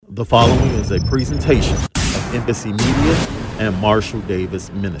The following is a presentation of Embassy Media and Marshall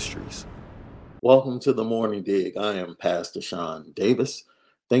Davis Ministries. Welcome to the Morning Dig. I am Pastor Sean Davis.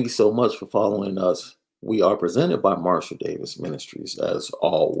 Thank you so much for following us. We are presented by Marshall Davis Ministries, as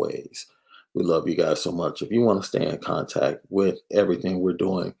always. We love you guys so much. If you want to stay in contact with everything we're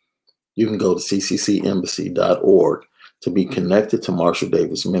doing, you can go to cccembassy.org to be connected to Marshall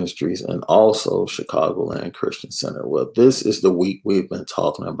Davis Ministries and also Chicagoland Christian Center. Well, this is the week we've been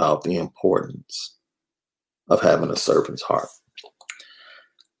talking about the importance of having a servant's heart.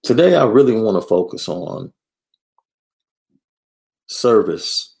 Today, I really want to focus on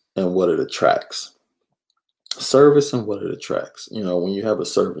service and what it attracts. Service and what it attracts. You know, when you have a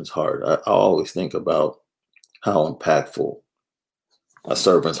servant's heart, I always think about how impactful a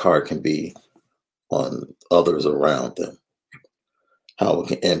servant's heart can be on others around them, how it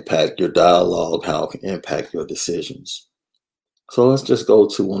can impact your dialogue, how it can impact your decisions. So let's just go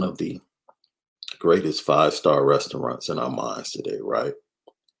to one of the greatest five-star restaurants in our minds today, right?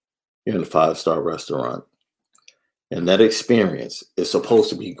 You're in a five-star restaurant, and that experience is supposed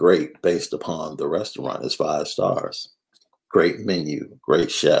to be great based upon the restaurant is 5 stars. Great menu,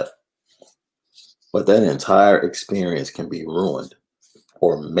 great chef. But that entire experience can be ruined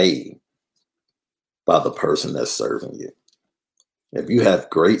or made by the person that's serving you. If you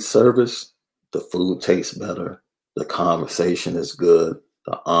have great service, the food tastes better, the conversation is good,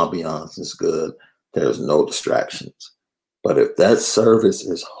 the ambiance is good, there's no distractions. But if that service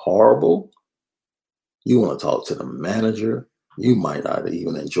is horrible, you want to talk to the manager, you might not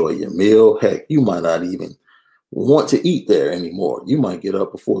even enjoy your meal. Heck, you might not even want to eat there anymore. You might get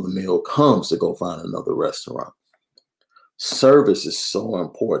up before the meal comes to go find another restaurant. Service is so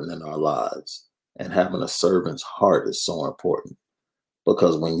important in our lives. And having a servant's heart is so important,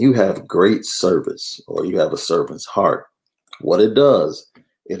 because when you have great service or you have a servant's heart, what it does,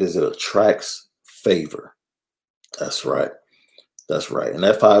 it attracts favor. That's right. That's right. In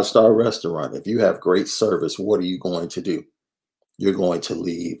that 5-star restaurant, if you have great service, what are you going to do? You're going to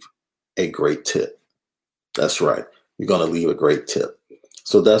leave a great tip. That's right. You're going to leave a great tip.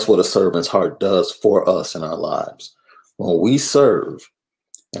 So that's what a servant's heart does for us in our lives. When we serve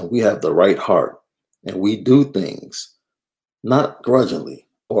and we have the right heart, and we do things not grudgingly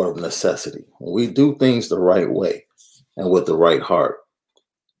or of necessity. When we do things the right way and with the right heart,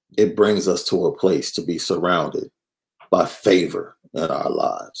 it brings us to a place to be surrounded by favor in our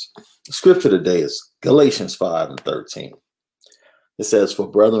lives. The scripture today is Galatians 5:13. It says, "For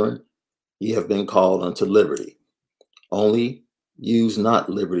brethren, ye have been called unto liberty. Only use not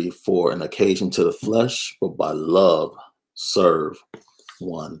liberty for an occasion to the flesh, but by love serve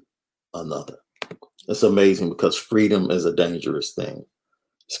one another." It's amazing, because freedom is a dangerous thing,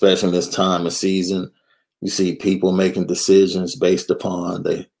 especially in this time of season. You see people making decisions based upon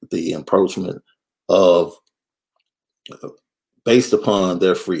the encroachment of, based upon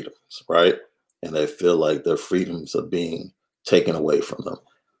their freedoms, right? And they feel like their freedoms are being taken away from them,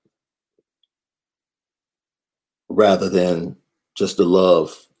 rather than just the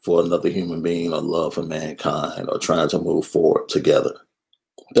love for another human being or love for mankind or trying to move forward together.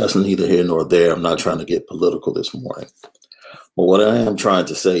 That's neither here nor there. I'm not trying to get political this morning. But what I am trying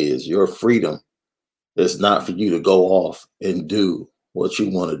to say is your freedom is not for you to go off and do what you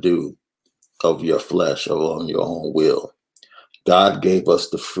want to do of your flesh or on your own will. God gave us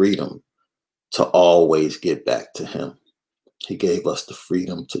the freedom to always get back to him. He gave us the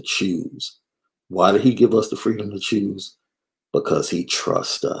freedom to choose. Why did he give us the freedom to choose? Because he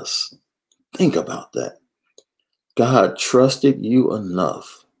trusts us. Think about that. God trusted you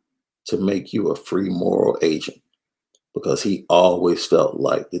enough to make you a free moral agent, because he always felt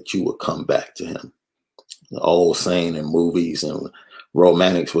like that you would come back to him. The old saying in movies, and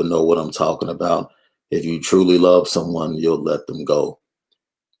romantics would know what I'm talking about. If you truly love someone, you'll let them go,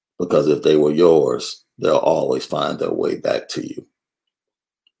 because if they were yours, they'll always find their way back to you.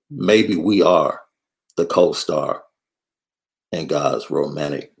 Maybe we are the co-star in God's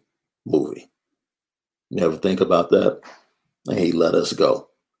romantic movie. You ever think about that? And he let us go.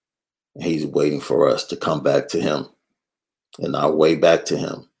 And he's waiting for us to come back to him. And our way back to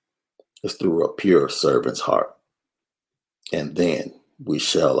him is through a pure servant's heart. And then we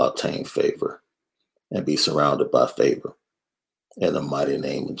shall obtain favor and be surrounded by favor in the mighty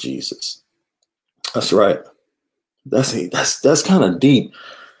name of Jesus. That's right. That's kind of deep.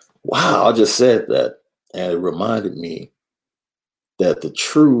 Wow, I just said that. And it reminded me that the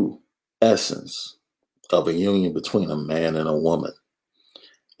true essence of a union between a man and a woman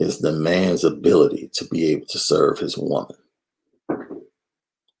is the man's ability to be able to serve his woman.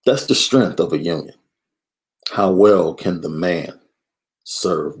 That's the strength of a union. How well can the man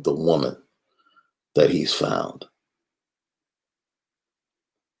serve the woman that he's found.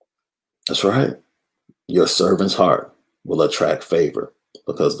 That's right. Your servant's heart will attract favor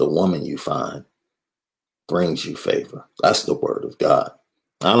because the woman you find brings you favor. That's the word of God.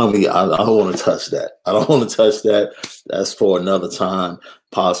 I don't want to touch that. I don't want to touch that. That's for another time,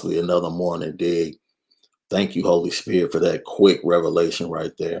 possibly another morning dig. Thank you, Holy Spirit, for that quick revelation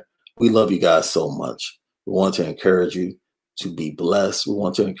right there. We love you guys so much. We want to encourage you to be blessed. We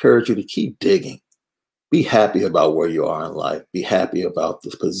want to encourage you to keep digging. Be happy about where you are in life. Be happy about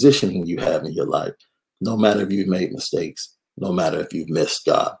the positioning you have in your life. No matter if you've made mistakes, no matter if you've missed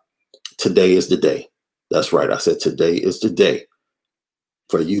God. Today is the day. That's right. I said today is the day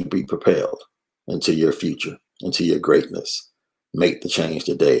for you to be propelled into your future, into your greatness. Make the change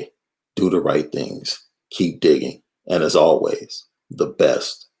today. Do the right things. Keep digging. And as always, the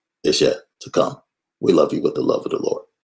best is yet to come. We love you with the love of the Lord.